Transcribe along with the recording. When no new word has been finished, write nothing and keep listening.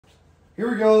Here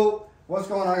we go. What's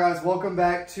going on, guys? Welcome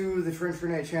back to the Trench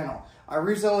Grenade channel. I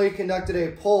recently conducted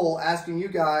a poll asking you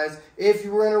guys if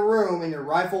you were in a room and your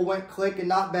rifle went click and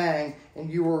not bang, and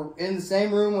you were in the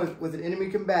same room with an enemy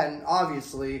combatant,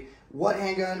 obviously, what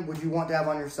handgun would you want to have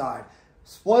on your side?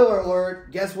 Spoiler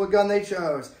alert, guess what gun they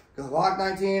chose? The Glock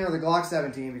 19 or the Glock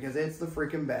 17, because it's the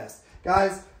freaking best.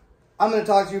 Guys, I'm going to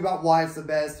talk to you about why it's the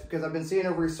best, because I've been seeing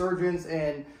a resurgence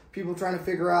and people trying to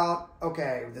figure out,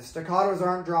 okay, the staccatos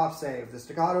aren't drop safe, the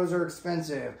staccatos are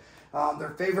expensive, their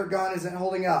favorite gun isn't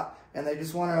holding up, and they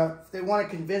just want to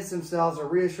convince themselves or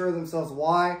reassure themselves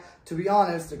why. To be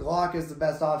honest, the Glock is the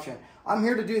best option. I'm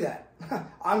here to do that.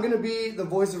 I'm going to be the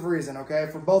voice of reason, okay,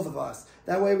 for both of us.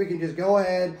 That way we can just go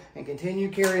ahead and continue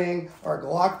carrying our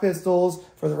Glock pistols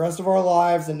for the rest of our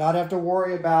lives and not have to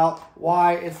worry about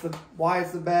why it's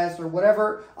the best or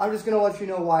whatever. I'm just going to let you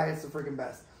know why it's the freaking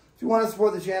best. If you want to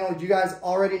support the channel, you guys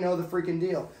already know the freaking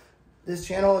deal. This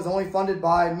channel is only funded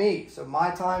by me. So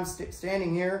my time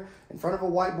standing here in front of a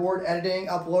whiteboard, editing,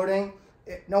 uploading,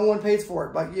 no one pays for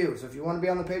it but you. So if you want to be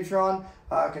on the Patreon,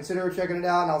 consider checking it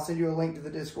out, and I'll send you a link to the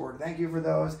Discord. Thank you for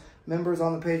those members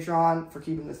on the Patreon for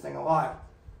keeping this thing alive.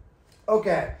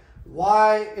 Okay,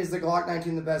 why is the Glock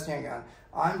 19 the best handgun?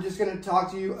 I'm just going to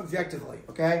talk to you objectively,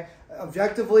 okay?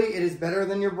 Objectively, it is better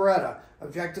than your Beretta.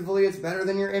 Objectively, it's better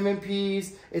than your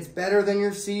MMPs. It's better than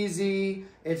your CZ.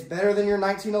 It's better than your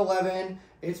 1911.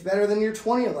 It's better than your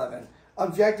 2011.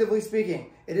 Objectively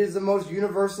speaking, it is the most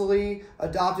universally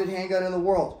adopted handgun in the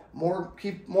world. More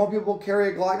people carry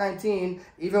a Glock 19,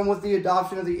 even with the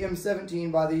adoption of the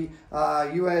M17 by the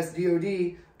US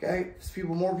DoD. Okay,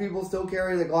 more people still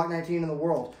carry the Glock 19 in the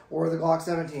world, or the Glock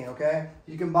 17, okay?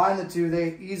 You combine the two,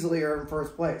 they easily are in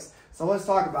first place. So let's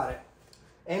talk about it.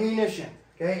 Ammunition,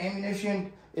 okay?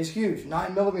 Ammunition is huge.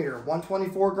 9mm,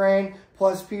 124 grain,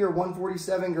 plus P or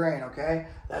 147 grain, okay?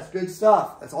 That's good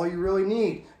stuff. That's all you really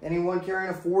need. Anyone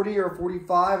carrying a 40 or a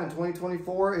 45 in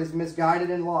 2024 is misguided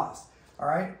and lost, all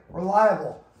right?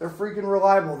 Reliable. They're freaking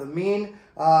reliable. The mean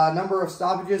number of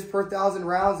stoppages per 1,000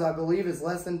 rounds, I believe, is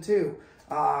less than 2.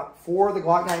 For the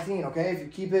Glock 19, okay? If you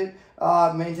keep it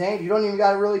maintained, you don't even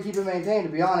got to really keep it maintained, to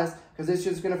be honest, because it's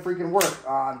just going to freaking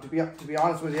work, to be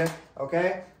honest with you,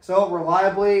 okay? So,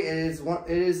 reliably, it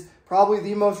is probably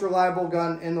the most reliable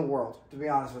gun in the world, to be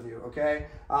honest with you, okay?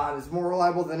 It's more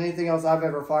reliable than anything else I've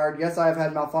ever fired. Yes, I have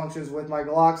had malfunctions with my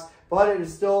Glocks, but it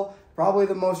is still probably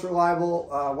the most reliable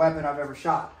weapon I've ever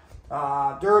shot.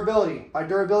 Durability. By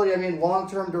durability, I mean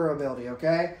long-term durability,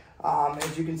 okay?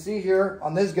 As you can see here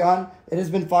on this gun, it has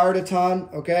been fired a ton,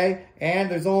 okay? And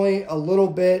there's only a little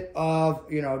bit of,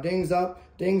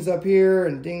 dings up here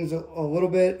and dings a little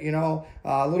bit,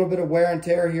 a little bit of wear and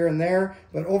tear here and there.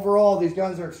 But overall, these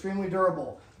guns are extremely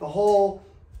durable.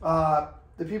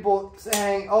 The people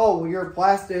saying, oh, well, your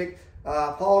plastic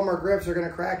polymer grips are going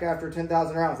to crack after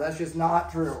 10,000 rounds. That's just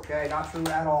not true, okay? Not true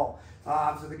at all.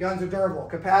 So the guns are durable.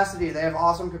 Capacity, they have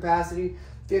awesome capacity.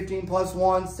 15 plus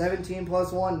 1, 17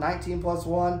 plus 1, 19 plus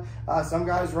 1. Some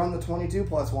guys run the 22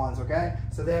 plus 1s, okay?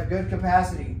 So they have good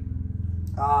capacity.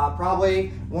 Probably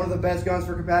one of the best guns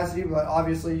for capacity, but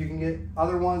obviously you can get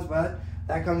other ones, but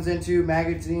that comes into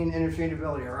magazine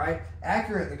interchangeability, all right?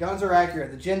 Accurate, the guns are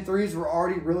accurate. The Gen 3s were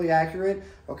already really accurate,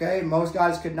 okay? Most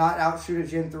guys could not outshoot a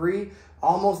Gen 3.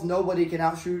 Almost nobody can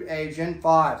outshoot a Gen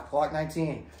 5 Glock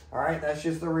 19, all right? That's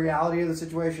just the reality of the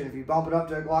situation. If you bump it up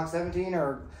to a Glock 17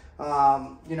 or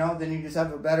then you just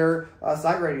have a better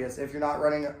sight radius if you're not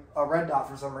running a red dot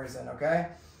for some reason, okay?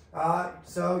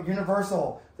 So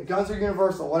universal. The guns are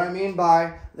universal. What I mean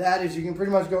by that is you can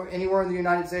pretty much go anywhere in the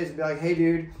United States and be like, hey,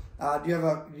 dude, do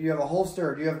you have a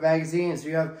holster? Do you have magazines? Do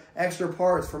you have extra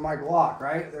parts for my Glock,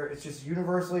 right? It's just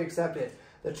universally accepted.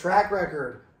 The track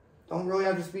record, don't really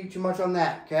have to speak too much on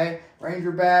that, okay?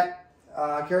 Ranger bat.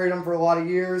 Carried them for a lot of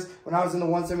years. When I was in the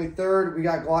 173rd, we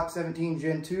got Glock 17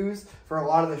 Gen 2s for a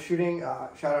lot of the shooting.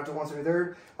 Shout out to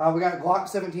 173rd. We got Glock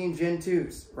 17 Gen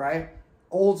 2s, right?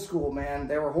 Old school, man.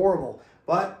 They were horrible.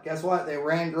 But guess what? They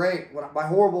ran great. By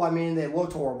horrible, I mean they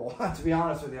looked horrible, to be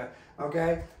honest with you.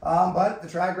 Okay? But the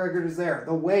track record is there.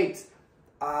 The weight.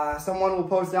 Someone will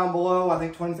post down below, I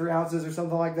think 23 ounces or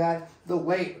something like that. The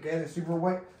weight, okay? They're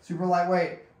super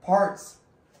lightweight. Parts.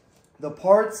 The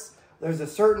parts... There's a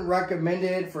certain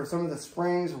recommended for some of the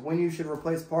springs when you should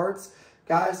replace parts.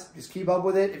 Guys, just keep up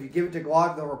with it. If you give it to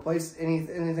Glock, they'll replace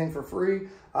anything for free.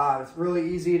 It's really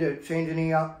easy to change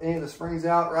any of the springs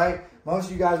out, right? Most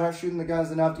of you guys aren't shooting the guns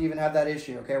enough to even have that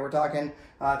issue, okay? We're talking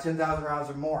 10,000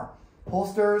 rounds or more.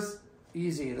 Holsters,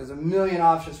 easy. There's a million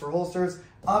options for holsters.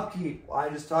 Upkeep, well, I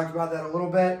just talked about that a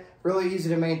little bit. Really easy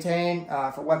to maintain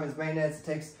for weapons maintenance. It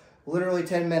takes literally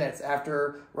 10 minutes.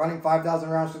 After running 5,000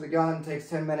 rounds through the gun, it takes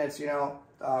 10 minutes, you know,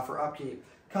 for upkeep.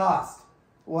 Cost,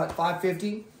 what,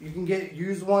 $550? You can get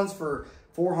used ones for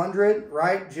 $400,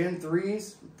 right? Gen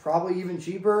 3s, probably even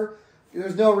cheaper.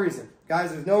 There's no reason.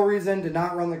 Guys, there's no reason to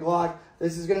not run the Glock.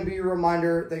 This is going to be a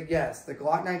reminder that, yes, the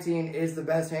Glock 19 is the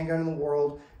best handgun in the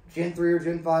world. Gen 3 or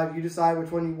Gen 5, you decide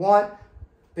which one you want.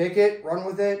 Pick it, run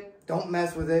with it. Don't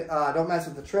mess with it. Don't mess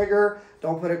with the trigger.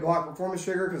 Don't put a Glock performance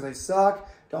trigger because they suck.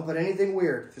 Don't put anything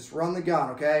weird. Just run the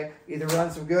gun, okay? Either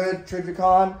run some good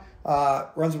Trijicon,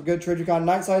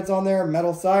 night sights on there,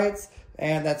 metal sights,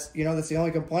 and that's, you know, that's the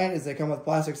only complaint is they come with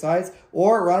plastic sights,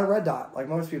 or run a red dot like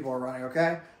most people are running,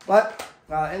 okay? But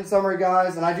in summary,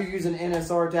 guys, and I do use an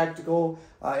NSR tactical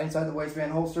inside the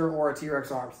waistband holster or a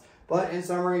T-Rex arms. But in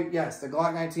summary, yes, the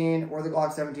Glock 19 or the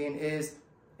Glock 17 is,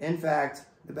 in fact,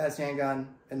 the best handgun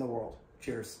in the world.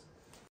 Cheers.